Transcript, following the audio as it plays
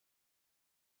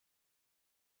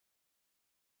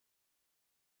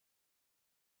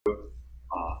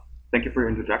Thank you for your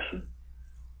introduction.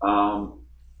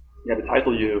 Yeah, the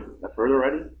title you have heard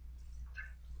already.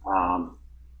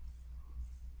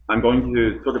 I'm going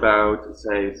to talk about,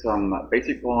 say, some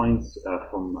basic points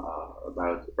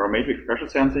about barometric pressure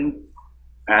sensing,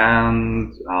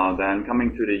 and then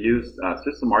coming to the used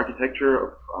system architecture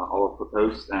of our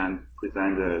proposed and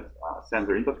presented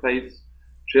sensor interface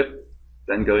chip,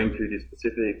 then going to the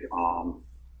specific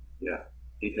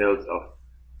details of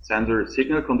sensor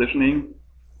signal conditioning,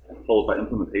 followed by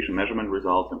implementation measurement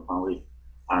results, and finally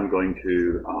I'm going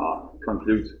to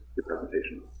conclude the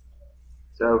presentation.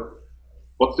 So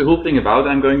what's the whole thing about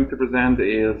I'm going to present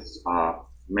is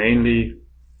mainly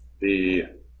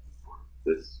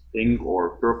this pink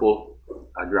or purple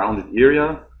grounded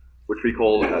area, which we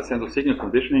call sensor signal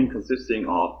conditioning, consisting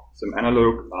of some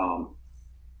analog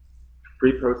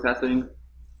pre-processing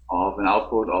of an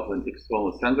output of an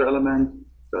external sensor element.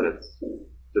 So that's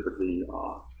typically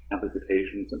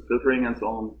amplifications and filtering and so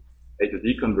on, A to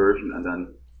D conversion, and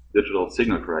then digital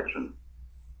signal correction.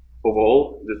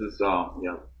 Overall, this is we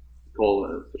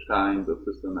call such kind of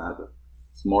system as a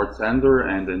smart sensor,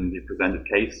 and in the presented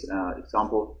case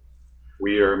example,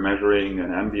 we are measuring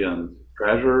an ambient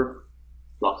pressure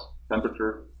plus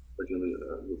temperature, which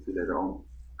you'll see later on,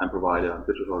 and provide a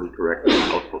digitally corrected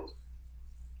output.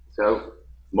 So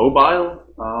mobile,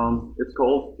 it's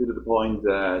called, due to the point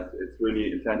that it's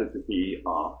really intended to be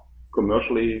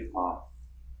commercially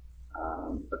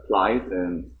applied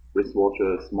in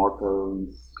wristwatches,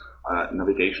 smartphones,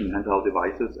 navigation handheld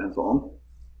devices, and so on.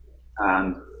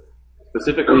 And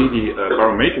specifically, the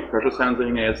barometric pressure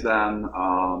sensing is then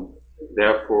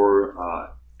therefore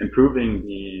improving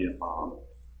the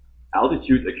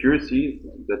altitude accuracy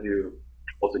that you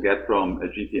also get from a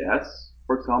GPS,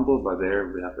 for example. But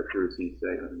there we have accuracy, say,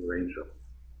 in the range of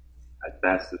at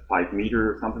best 5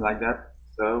 meters or something like that.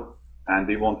 So, and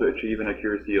we want to achieve an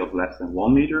accuracy of less than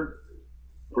 1 meter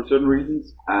for certain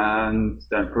reasons. And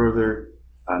then further,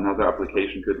 another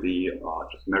application could be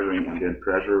just measuring ambient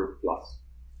pressure plus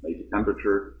maybe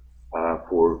temperature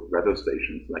for weather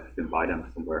stations, like you can buy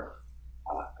them somewhere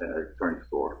at an electronic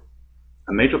store.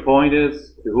 A major point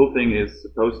is the whole thing is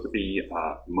supposed to be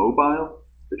mobile,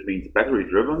 which means battery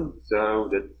driven. So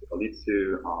that leads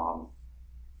to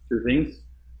two things.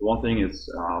 One thing is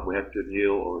we have to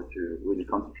deal or to really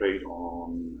concentrate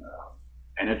on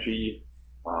energy,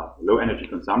 low energy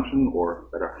consumption, or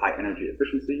better, high energy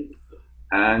efficiency.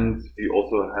 And we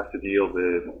also have to deal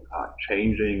with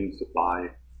changing supply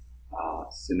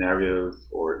scenarios,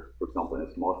 or for example in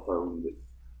a smartphone with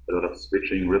a lot of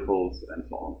switching ripples and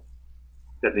so on,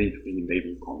 that need to be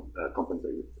maybe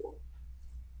compensated for.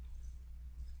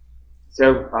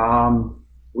 So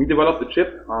we developed a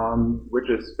chip which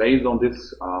is based on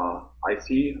this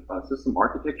IC system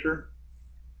architecture.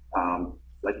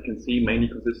 Like you can see, mainly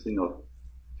consisting of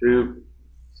two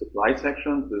supply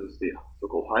sections. This is the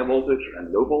so-called high voltage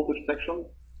and low voltage section.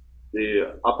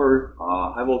 The upper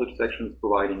high voltage section is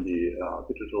providing the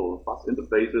digital bus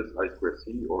interfaces,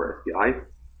 I²C or SPI,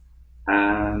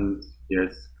 and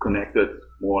it's connected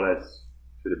more or less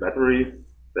to the battery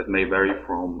that may vary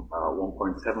from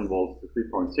 1.7 volts to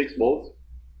 3.6 volts.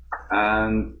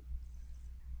 And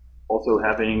also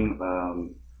having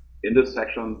in this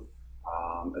section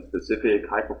a specific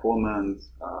high performance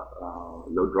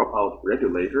low dropout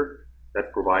regulator that's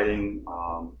providing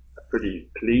a pretty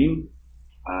clean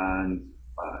and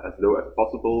as low as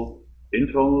possible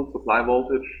internal supply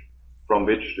voltage from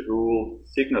which the whole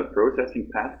signal processing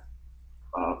path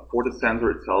for the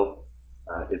sensor itself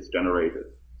is generated.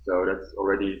 So that's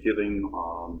already giving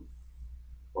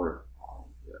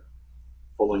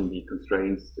following the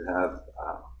constraints to have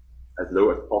as low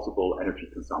as possible energy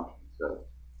consumption. So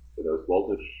those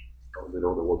voltage, the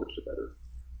lower the voltage, the better.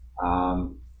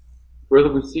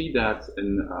 Further, we see that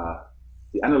in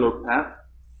the analog path,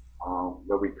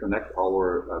 where we connect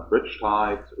our bridge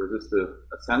type resistive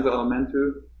sensor element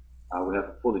to, we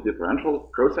have fully differential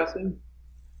processing,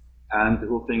 and the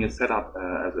whole thing is set up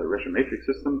as a ratiometric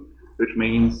system, which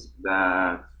means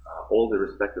that all the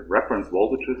respective reference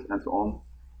voltages and so on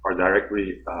are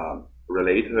directly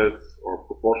related or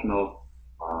proportional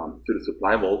to the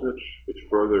supply voltage, which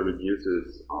further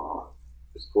reduces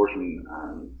distortion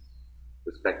and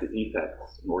respective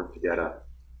effects in order to get a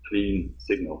clean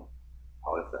signal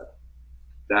out of that.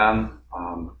 Then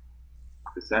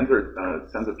the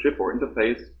sensor chip or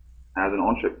interface has an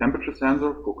on-chip temperature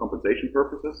sensor for compensation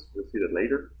purposes. We'll see that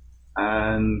later.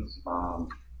 And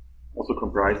also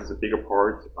comprises a bigger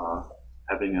part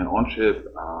having an on-chip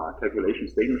calculation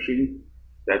state machine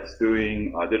that's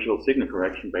doing digital signal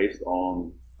correction based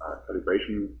on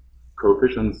calibration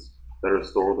coefficients that are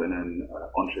stored in an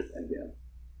on-chip NVM.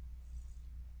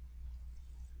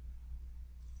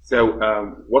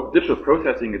 So what digital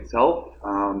processing itself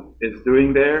is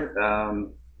doing there,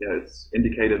 it's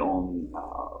indicated on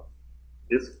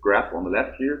this graph on the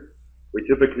left here. We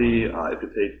typically, if you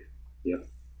take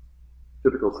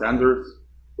typical sensors,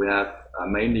 we have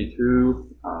mainly two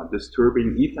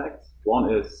disturbing effects.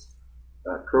 One is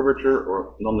curvature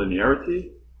or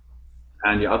nonlinearity,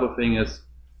 and the other thing is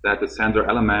that the sensor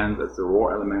elements, as the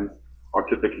raw elements, are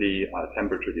typically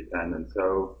temperature dependent.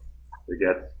 So we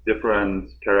get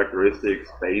different characteristics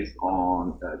based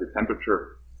on the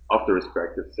temperature of the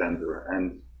respective sensor.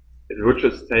 And if you would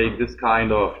just take this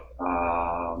kind of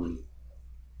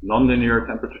nonlinear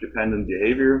temperature dependent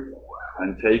behavior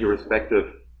and take a respective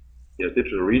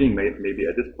digital reading, maybe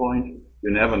at this point,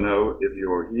 you never know if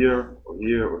you're here or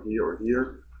here or here or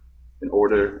here in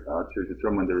order to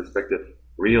determine the respective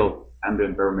real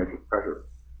ambient barometric pressure.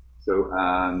 So,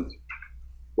 and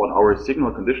what our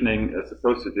signal conditioning is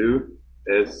supposed to do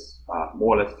is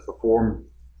more or less to perform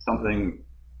something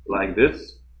like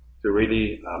this to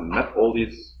really map all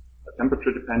these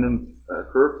temperature dependent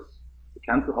curves, to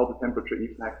cancel out the temperature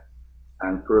effect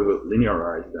and further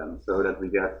linearize them so that we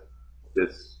get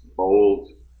this bold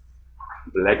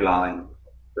black line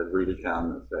that really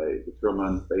can, say,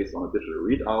 determine based on a digital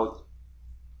readout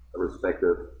a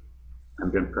respective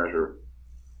ambient pressure.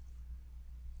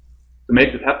 To make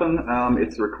it happen,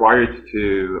 it's required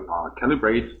to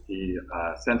calibrate the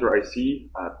sensor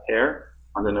IC pair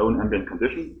under known ambient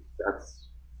conditions. That's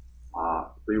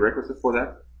prerequisite for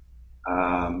that.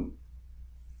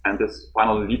 And this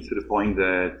finally leads to the point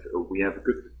that we have a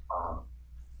good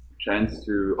chance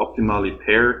to optimally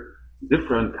pair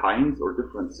different kinds or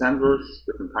different sensors,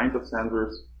 different kinds of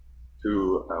sensors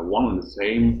to one and the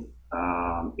same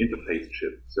interface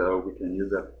chip. So we can use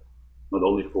that not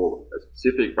only for a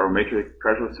specific barometric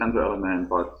pressure sensor element,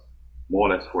 but more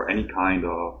or less for any kind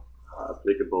of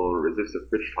applicable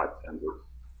resistive pitch type sensors,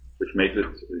 which makes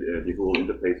it the whole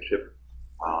interface chip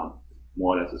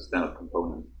more or less a standard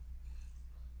component.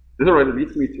 This already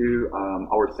leads me to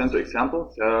our sensor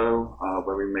example. So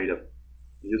where we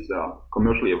use a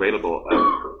commercially available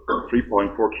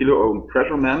 3.4 kilo ohm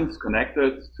pressure MEMS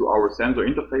connected to our sensor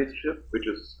interface chip, which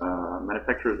is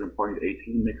manufactured in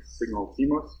 0.18 mixed signal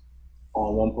CMOS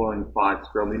on 1.5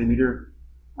 square millimeter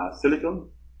silicon.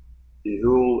 The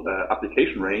whole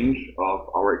application range of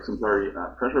our exemplary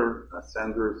pressure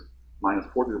sensors minus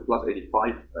 40 to plus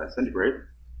 85 centigrade.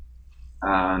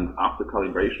 And after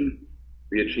calibration,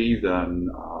 we achieved an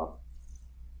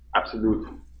absolute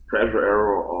pressure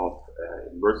error of,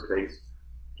 in worst case,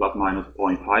 plus minus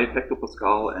 0.5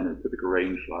 hectopascal, and a typical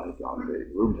range like on the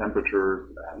room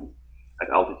temperatures and at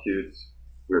altitudes,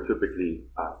 we're typically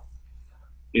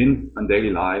in a daily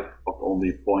life of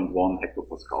only 0.1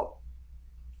 hectopascal.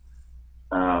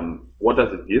 What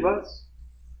does it give us?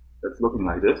 It's looking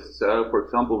like this. So, for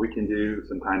example, we can do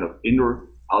some kind of indoor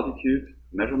altitude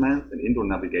measurement and indoor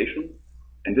navigation.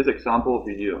 In this example,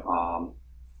 we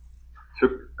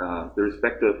took the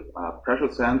respective pressure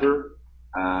sensor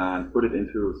and put it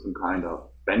into some kind of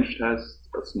bench test,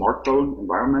 a smartphone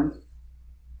environment,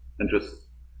 and just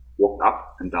walked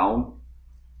up and down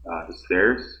the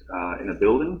stairs in a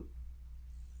building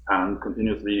and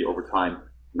continuously over time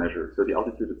measured. So the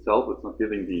altitude itself is not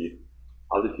giving the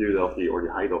altitude of or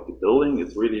the height of the building.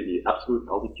 It's really the absolute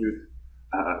altitude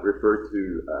referred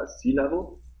to sea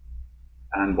level.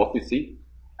 And what we see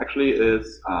actually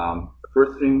is the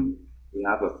first thing, we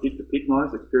have a peak-to-peak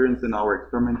noise experience in our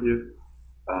experiment here,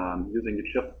 using the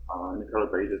chip in a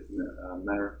calibrated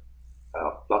manner,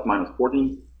 plus minus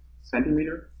 14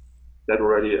 centimeter. That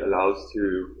already allows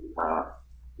to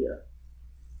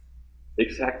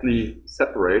exactly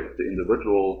separate the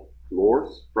individual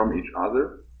floors from each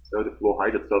other. So the floor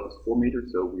height itself is 4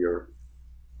 meters, so we are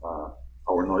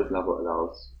our noise level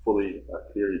allows fully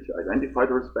clearly to identify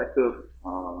the respective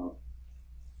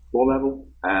floor level,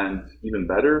 and even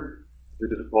better, due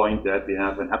to the point that we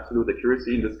have an absolute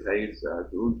accuracy, in this case,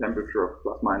 the room temperature of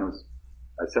plus minus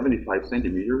 75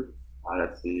 centimeters.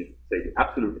 That's the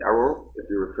absolute error. If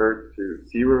you refer to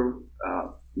 0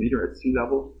 meter at sea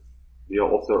level, we are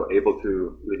also able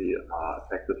to really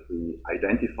effectively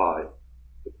identify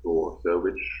the floor, so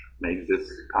which makes this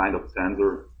kind of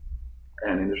sensor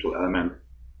an initial element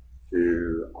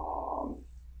to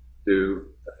do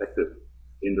effective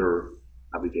indoor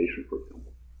navigation, for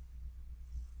example.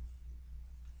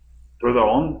 Further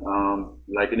on,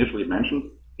 like initially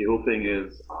mentioned, the whole thing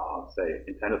is, say,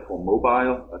 intended for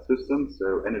mobile systems,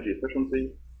 so energy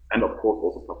efficiency, and of course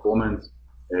also performance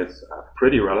is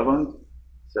pretty relevant.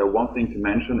 So one thing to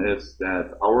mention is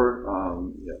that our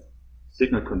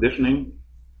signal conditioning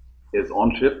is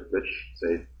on chip, which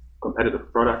say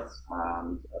competitive products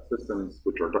and systems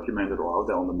which are documented or out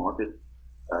there on the market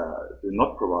do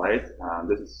not provide.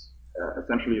 This is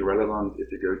essentially relevant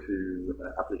if you go to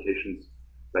applications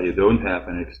where you don't have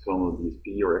an external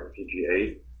DSP or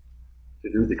FPGA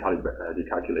to do the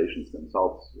calculations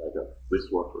themselves, like a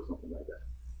wristwatch or something like that.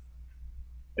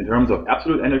 In terms of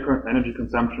absolute energy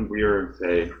consumption, we are,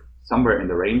 say, somewhere in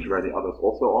the range where the others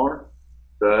also are,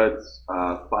 but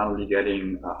finally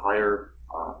getting a higher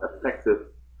effective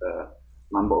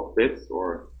number of bits,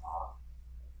 or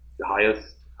the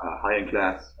highest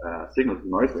high-in-class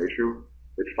signal-to-noise ratio,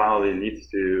 which finally leads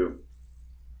to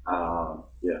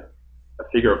a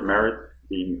figure of merit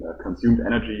being consumed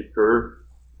energy per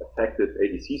effective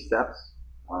ADC steps.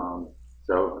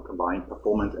 So a combined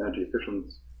performance, energy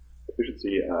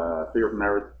efficiency figure of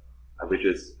merit, which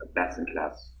is best in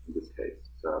class in this case.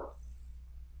 So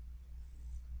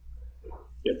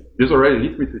yeah, this already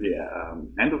leads me to the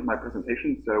end of my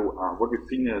presentation. So what you've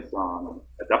seen is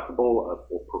adaptable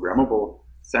or programmable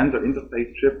sensor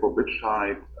interface chip for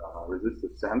bridge-type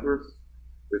resistive sensors,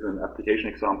 with an application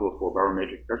example for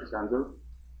barometric pressure sensor.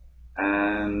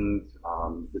 And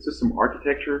the system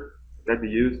architecture that we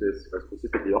use is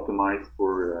specifically optimized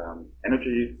for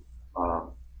energy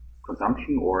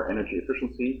consumption or energy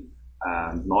efficiency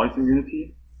and noise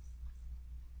immunity.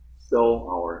 Still,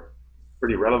 our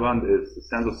pretty relevant is the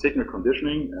sensor signal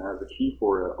conditioning as a key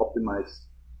for an optimized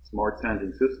smart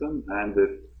sensing system, and with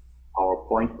our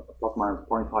plus minus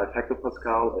 0.5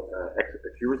 hectopascal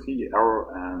accuracy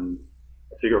error and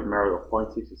a figure of merit of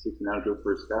 0.66 nanojoules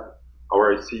per step,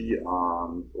 our IC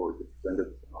or the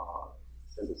presented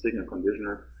sensor signal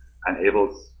conditioner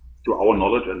enables, to our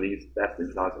knowledge at least,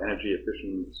 best-in-class energy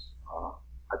efficient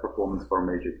high-performance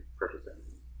barometric pressure sensing.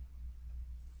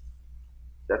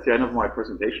 That's the end of my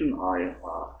presentation. I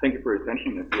thank you for your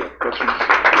attention. If you have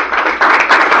questions.